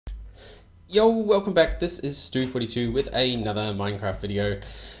Yo, welcome back. This is Stu42 with another Minecraft video.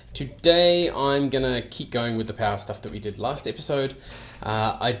 Today I'm gonna keep going with the power stuff that we did last episode.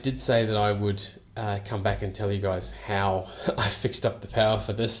 I did say that I would come back and tell you guys how I fixed up the power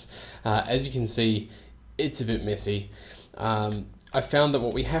for this. As you can see, it's a bit messy. I found that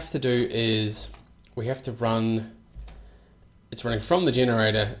what we have to do is we have to run, it's running from the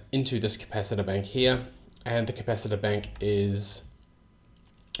generator into this capacitor bank here, and the capacitor bank is,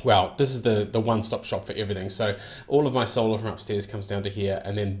 well, this is the one-stop shop for everything. So all of my solar from upstairs comes down to here,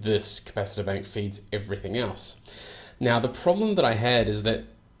 and then this capacitor bank feeds everything else. Now, the problem that I had is that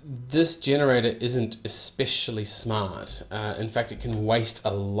this generator isn't especially smart. In fact, it can waste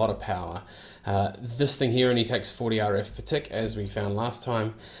a lot of power. This thing here only takes 40 RF per tick, as we found last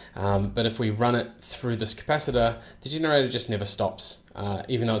time. But if we run it through this capacitor, the generator just never stops.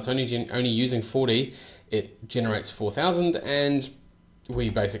 Even though it's only using 40, it generates 4,000, and we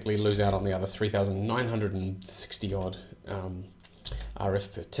basically lose out on the other 3,960 odd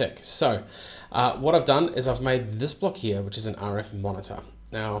RF per tick. So what I've done is I've made this block here, which is an RF monitor.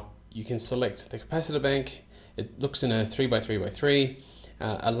 Now you can select the capacitor bank. It looks in a 3x3x3,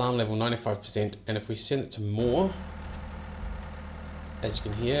 alarm level 95%, and if we send it to more, as you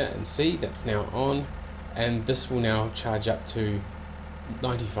can hear and see, that's now on, and this will now charge up to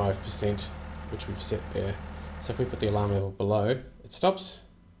 95%, which we've set there. So if we put the alarm level below, it stops,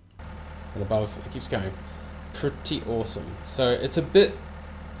 and above it keeps going. Pretty awesome. So it's a bit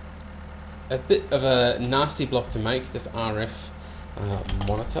of a nasty block to make, this RF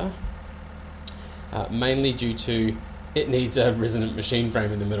monitor, mainly due to it needs a resonant machine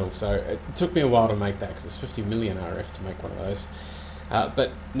frame in the middle. So it took me a while to make that because it's 50 million RF to make one of those.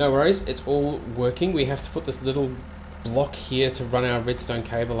 But no worries, it's all working. We have to put this little block here to run our redstone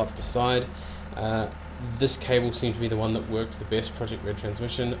cable up the side. This cable seemed to be the one that worked the best, Project Red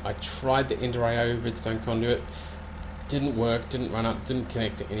Transmission. I tried the Ender IO redstone conduit, didn't work, didn't run up, didn't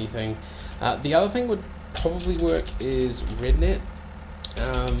connect to anything. The other thing would probably work is RedNet.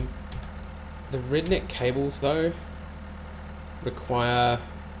 The RedNet cables though require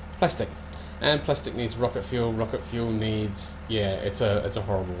plastic, and plastic needs rocket fuel. Rocket fuel needs, yeah, it's a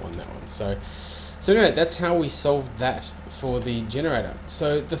horrible one, that one. So anyway, that's how we solved that for the generator.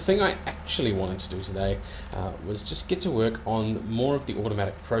 So the thing I actually wanted to do today was just get to work on more of the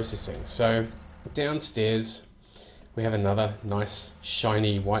automatic processing. So downstairs we have another nice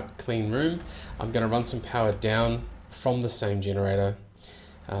shiny white clean room. I'm going to run some power down from the same generator.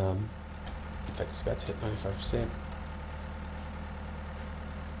 In fact, it's about to hit 95%.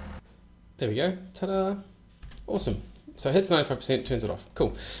 There we go, ta-da, awesome. So it hits 95%, turns it off.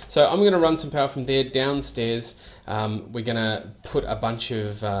 Cool. So I'm going to run some power from there downstairs. We're going to put a bunch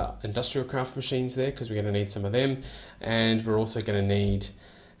of industrial craft machines there because we're going to need some of them. And we're also going to need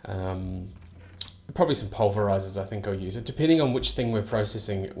probably some pulverizers. I think I'll use it. Depending on which thing we're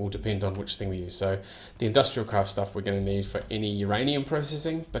processing, it will depend on which thing we use. So the industrial craft stuff we're going to need for any uranium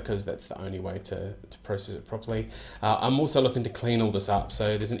processing, because that's the only way to process it properly. I'm also looking to clean all this up.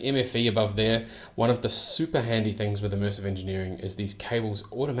 So there's an MFE above there. One of the super handy things with immersive engineering is these cables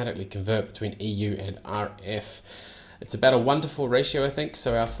automatically convert between EU and RF. It's about a 1:4 ratio, I think.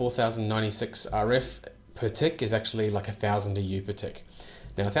 So our 4,096 RF per tick is actually like 1,000 EU per tick.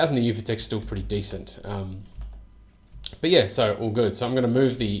 Now 1,000 EU per tick is still pretty decent, but yeah, so all good. So I'm going to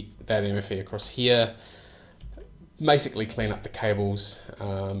move that MFE across here, basically clean up the cables,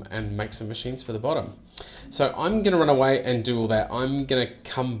 and make some machines for the bottom. So I'm going to run away and do all that. I'm going to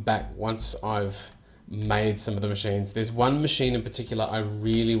come back once I've made some of the machines. There's one machine in particular I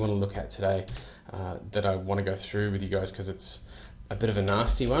really want to look at today, that I want to go through with you guys because it's a bit of a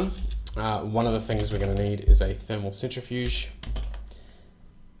nasty one. One of the things we're going to need is a thermal centrifuge.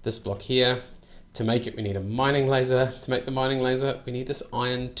 This block here. To make it, we need a mining laser. To make the mining laser, we need this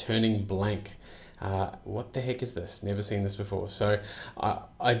iron turning blank. What the heck is this? Never seen this before. So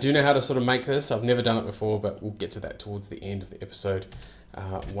I do know how to sort of make this. I've never done it before, but we'll get to that towards the end of the episode,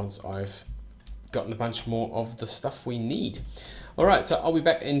 once I've gotten a bunch more of the stuff we need. All right, so I'll be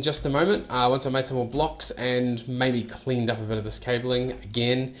back in just a moment, once I've made some more blocks and maybe cleaned up a bit of this cabling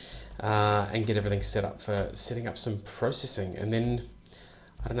again, and get everything set up for setting up some processing. And then,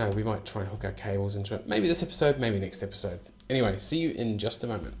 I don't know, we might try and hook our cables into it. Maybe this episode, maybe next episode. Anyway, see you in just a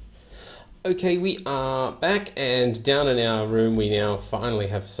moment. Okay, we are back, and down in our room we now finally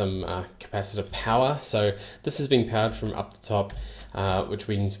have some capacitor power. So this is being powered from up the top, which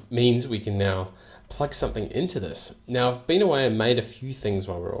means we can now plug something into this. Now I've been away and made a few things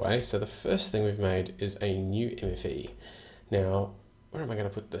while we're away. So the first thing we've made is a new MFE. Now, where am I going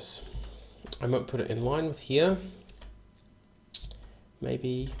to put this? I might put it in line with here.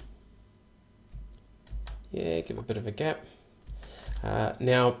 Maybe Yeah, give a bit of a gap.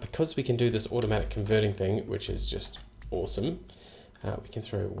 Now, because we can do this automatic converting thing, which is just awesome, we can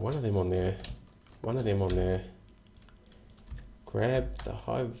throw one of them on there, one of them on there, grab the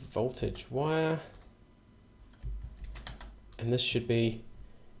high voltage wire, and this should be,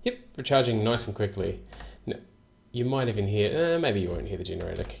 yep, recharging nice and quickly. Now, you might even hear, maybe you won't hear the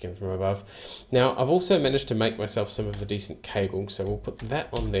generator kicking from above. Now, I've also managed to make myself some of the decent cable, so we'll put that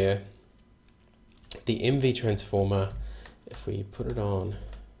on there. The MV transformer, if we put it on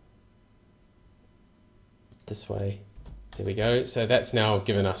this way, there we go. So that's now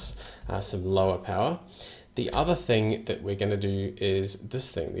given us some lower power. The other thing that we're going to do is this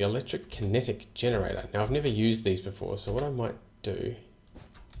thing, the electric kinetic generator. Now, I've never used these before, so what I might do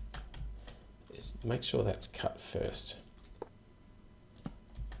is make sure that's cut first.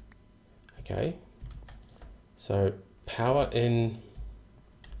 Okay, so power in,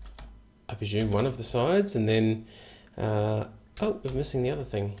 I presume, one of the sides, and then, oh, we're missing the other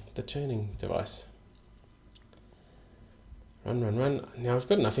thing, the turning device. Run, run, run. Now I've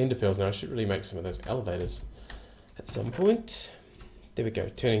got enough ender pearls now, I should really make some of those elevators at some point. There we go,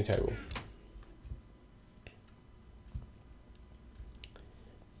 turning table.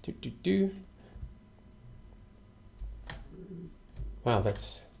 Wow,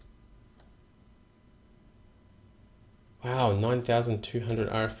 that's... Wow, 9,200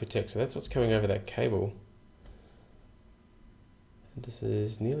 RF per tick. So that's what's coming over that cable. And this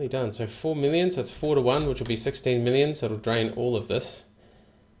is nearly done. So 4 million, so it's 4 to 1, which will be 16 million. So it'll drain all of this.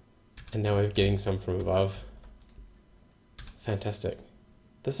 And now we're getting some from above. Fantastic.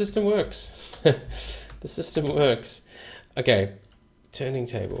 The system works. The system works. Okay, turning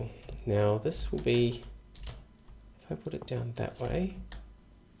table. Now this will be, if I put it down that way.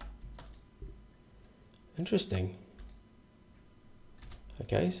 Interesting.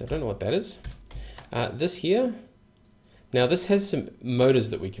 Okay, so I don't know what that is. This here, now this has some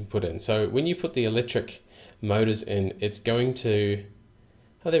motors that we can put in. So when you put the electric motors in, it's going to,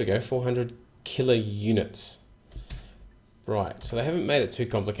 oh, there we go, 400 kilo units. Right, so they haven't made it too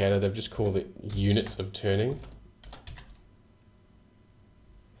complicated. They've just called it units of turning.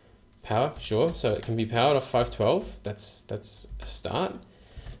 Power, sure. So it can be powered off 512. That's a start.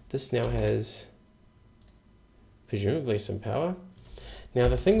 This now has presumably some power. Now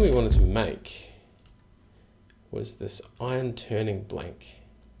the thing we wanted to make was this iron turning blank.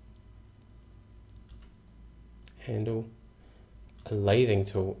 Handle, a lathing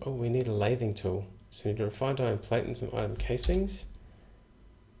tool. Oh, we need a lathing tool. So we need a refined iron plate and some iron casings.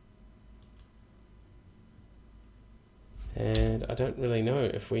 And I don't really know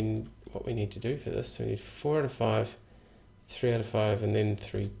if what we need to do for this. So we need 4 out of 5, 3 out of 5, and then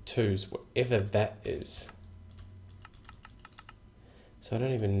 3 2s, whatever that is. So I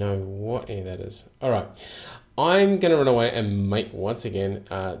don't even know what any of that is. All right, I'm going to run away and make, once again,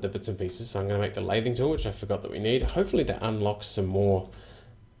 the bits and pieces. So I'm going to make the lathing tool, which I forgot that we need. Hopefully that unlocks some more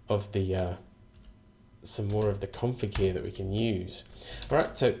of the config here that we can use. All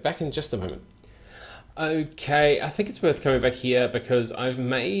right, so back in just a moment. Okay, I think it's worth coming back here because I've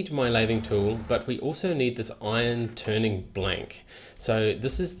made my lathing tool, but we also need this iron turning blank. So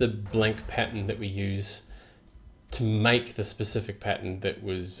this is the blank pattern that we use to make the specific pattern that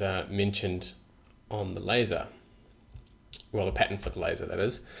was mentioned on the laser. Well, the pattern for the laser, that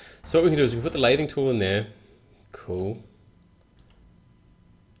is. So what we can do is we put the lathing tool in there. Cool.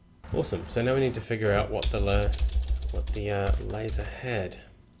 Awesome. So now we need to figure out what the laser had.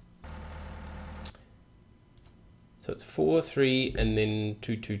 So it's 4, 3, and then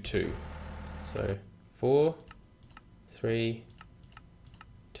 2, 2, 2. So 4, 3,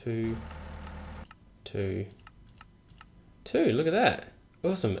 2, 2, 2. Look at that.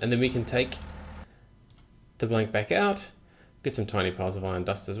 Awesome. And then we can take the blank back out, get some tiny piles of iron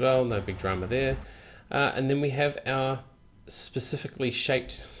dust as well. No big drama there. And then we have our specifically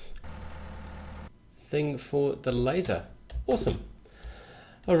shaped thing for the laser. Awesome.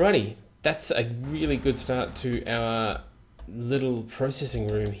 Alrighty. That's a really good start to our little processing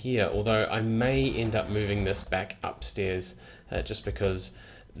room here, although I may end up moving this back upstairs just because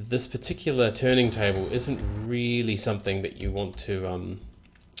this particular turning table isn't really something that you want to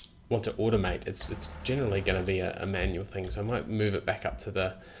automate. It's generally going to be a manual thing, so I might move it back up to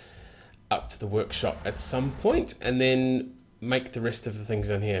the workshop at some point, and then make the rest of the things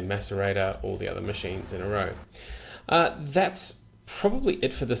in here, macerator, all the other machines in a row. That's probably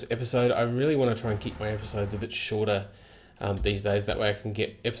it for this episode. I really want to try and keep my episodes a bit shorter these days. That way I can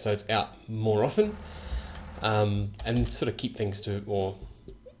get episodes out more often and sort of keep things to more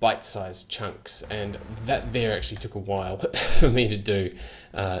bite-sized chunks, and that there actually took a while for me to do,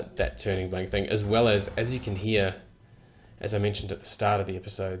 that turning blank thing, as well as you can hear, as I mentioned at the start of the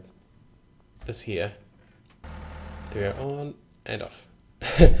episode, this here, there we go, on and off.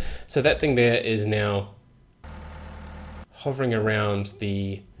 So that thing there is now hovering around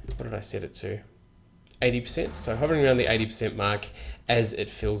the, what did I set it to? 80%, so hovering around the 80% mark as it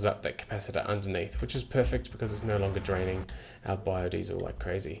fills up that capacitor underneath, which is perfect because it's no longer draining our biodiesel like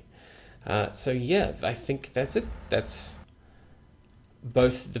crazy. So yeah, I think that's it. That's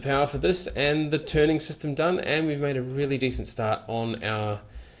both the power for this and the turning system done, and we've made a really decent start on our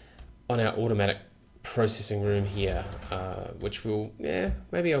automatic processing room here, which will,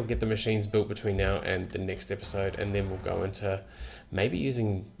 maybe I'll get the machines built between now and the next episode, and then we'll go into maybe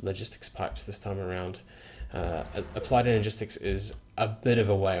using logistics pipes this time around. Applied Energistics is a bit of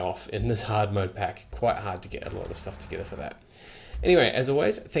a way off in this hard mode pack, quite hard to get a lot of stuff together for that. Anyway, as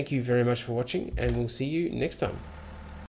always, thank you very much for watching, and we'll see you next time.